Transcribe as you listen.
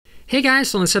Hey guys,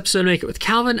 so on this episode of Make It with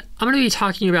Calvin, I'm going to be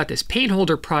talking about this paint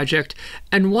holder project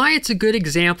and why it's a good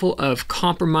example of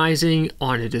compromising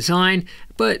on a design,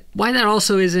 but why that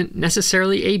also isn't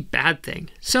necessarily a bad thing.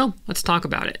 So let's talk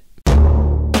about it.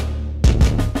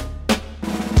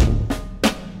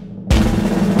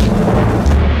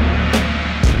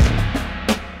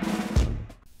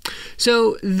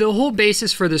 So the whole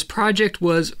basis for this project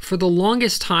was, for the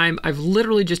longest time, I've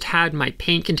literally just had my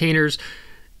paint containers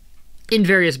in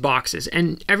various boxes,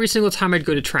 and every single time I'd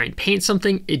go to try and paint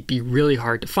something, it'd be really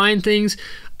hard to find things.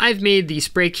 I've made the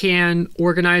spray can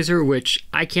organizer, which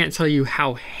I can't tell you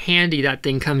how handy that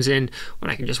thing comes in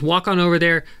when I can just walk on over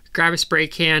there, grab a spray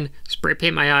can, spray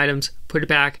paint my items, put it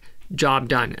back, job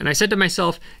done. And I said to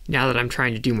myself, now that I'm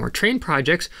trying to do more train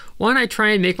projects, why don't I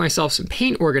try and make myself some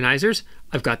paint organizers?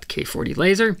 I've got the K40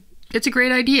 laser. It's a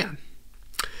great idea.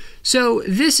 So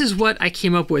this is what I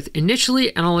came up with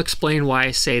initially, and I'll explain why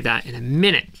I say that in a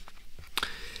minute.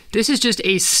 This is just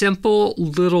a simple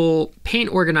little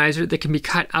paint organizer that can be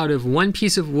cut out of one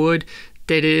piece of wood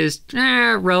that is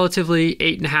relatively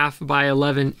 8.5 by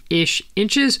 11-ish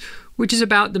inches, which is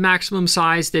about the maximum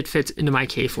size that fits into my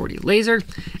K40 laser.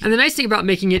 And the nice thing about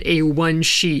making it a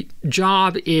one-sheet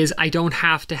job is I don't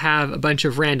have to have a bunch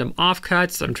of random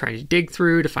offcuts that I'm trying to dig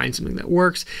through to find something that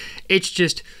works. It's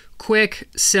just quick,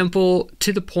 simple,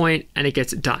 to the point, and it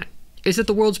gets it done. Is it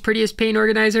the world's prettiest paint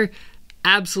organizer?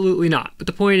 Absolutely not. But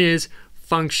the point is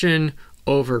function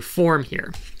over form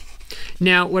here.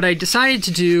 Now, what I decided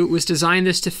to do was design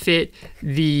this to fit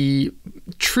the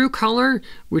tru-color,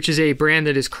 which is a brand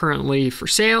that is currently for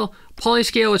sale,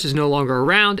 Polyscale, which is no longer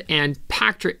around, and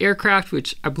Pactra Aircraft,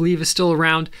 which I believe is still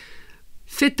around,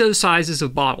 fit those sizes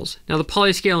of bottles. Now, the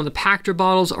Polyscale and the Pactra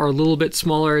bottles are a little bit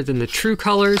smaller than the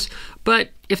tru-colors,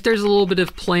 but if there's a little bit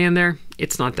of play in there,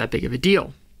 it's not that big of a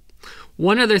deal.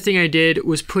 One other thing I did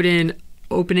was put in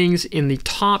openings in the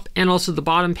top and also the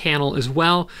bottom panel as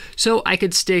well, so I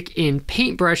could stick in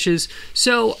paint brushes,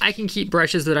 so I can keep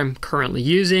brushes that I'm currently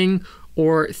using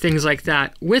or things like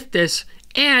that with this.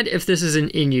 And if this is an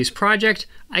in-use project,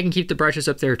 I can keep the brushes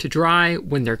up there to dry.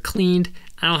 When they're cleaned,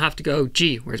 I don't have to go,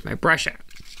 gee, where's my brush at?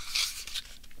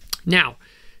 Now,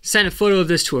 sent a photo of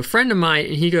this to a friend of mine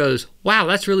and he goes, wow,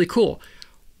 that's really cool.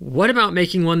 What about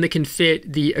making one that can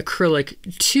fit the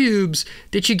acrylic tubes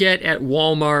that you get at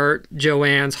Walmart,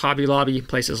 Joann's, Hobby Lobby,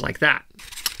 places like that?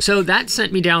 So that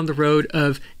sent me down the road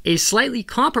of a slightly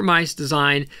compromised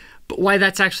design, but why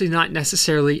that's actually not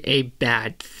necessarily a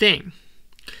bad thing.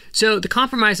 So the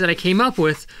compromise that I came up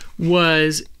with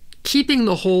was keeping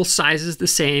the hole sizes the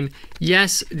same.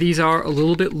 Yes, these are a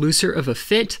little bit looser of a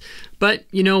fit, but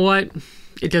you know what?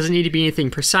 It doesn't need to be anything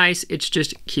precise. It's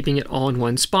just keeping it all in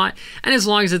one spot. And as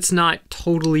long as it's not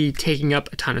totally taking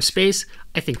up a ton of space,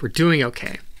 I think we're doing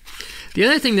okay. The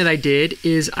other thing that I did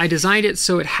is I designed it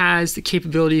so it has the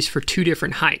capabilities for two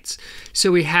different heights.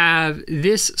 So we have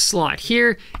this slot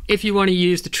here if you want to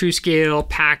use the tru-scale,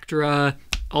 Pactra,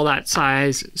 all that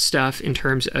size stuff in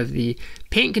terms of the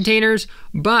paint containers.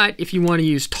 But if you want to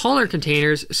use taller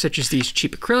containers, such as these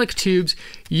cheap acrylic tubes,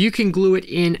 you can glue it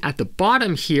in at the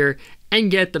bottom here and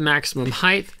get the maximum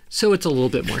height, so it's a little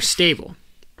bit more stable.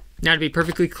 Now, to be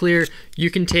perfectly clear,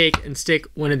 you can take and stick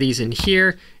one of these in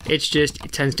here. It's just,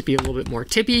 it tends to be a little bit more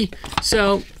tippy,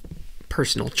 so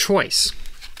personal choice.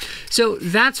 So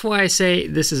that's why I say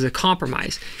this is a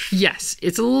compromise. Yes,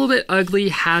 it's a little bit ugly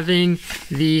having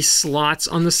the slots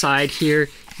on the side here.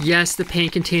 Yes, the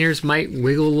paint containers might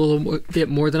wiggle a little bit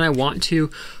more than I want to,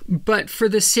 but for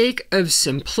the sake of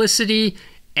simplicity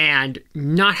and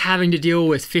not having to deal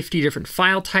with 50 different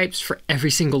file types for every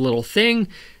single little thing,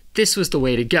 this was the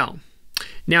way to go.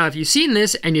 Now, if you've seen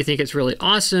this and you think it's really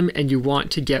awesome and you want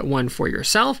to get one for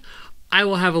yourself, I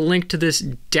will have a link to this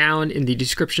down in the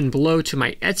description below to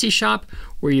my Etsy shop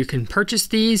where you can purchase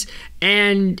these.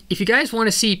 And if you guys want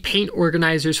to see paint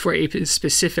organizers for a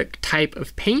specific type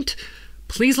of paint,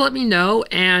 please let me know,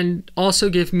 and also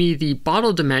give me the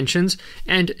bottle dimensions.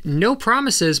 And no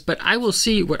promises, but I will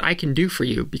see what I can do for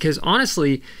you, because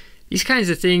honestly, these kinds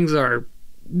of things are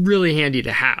really handy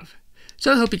to have.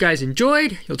 So I hope you guys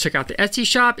enjoyed. You'll check out the Etsy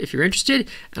shop if you're interested,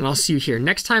 and I'll see you here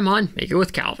next time on Make It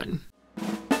with Calvin.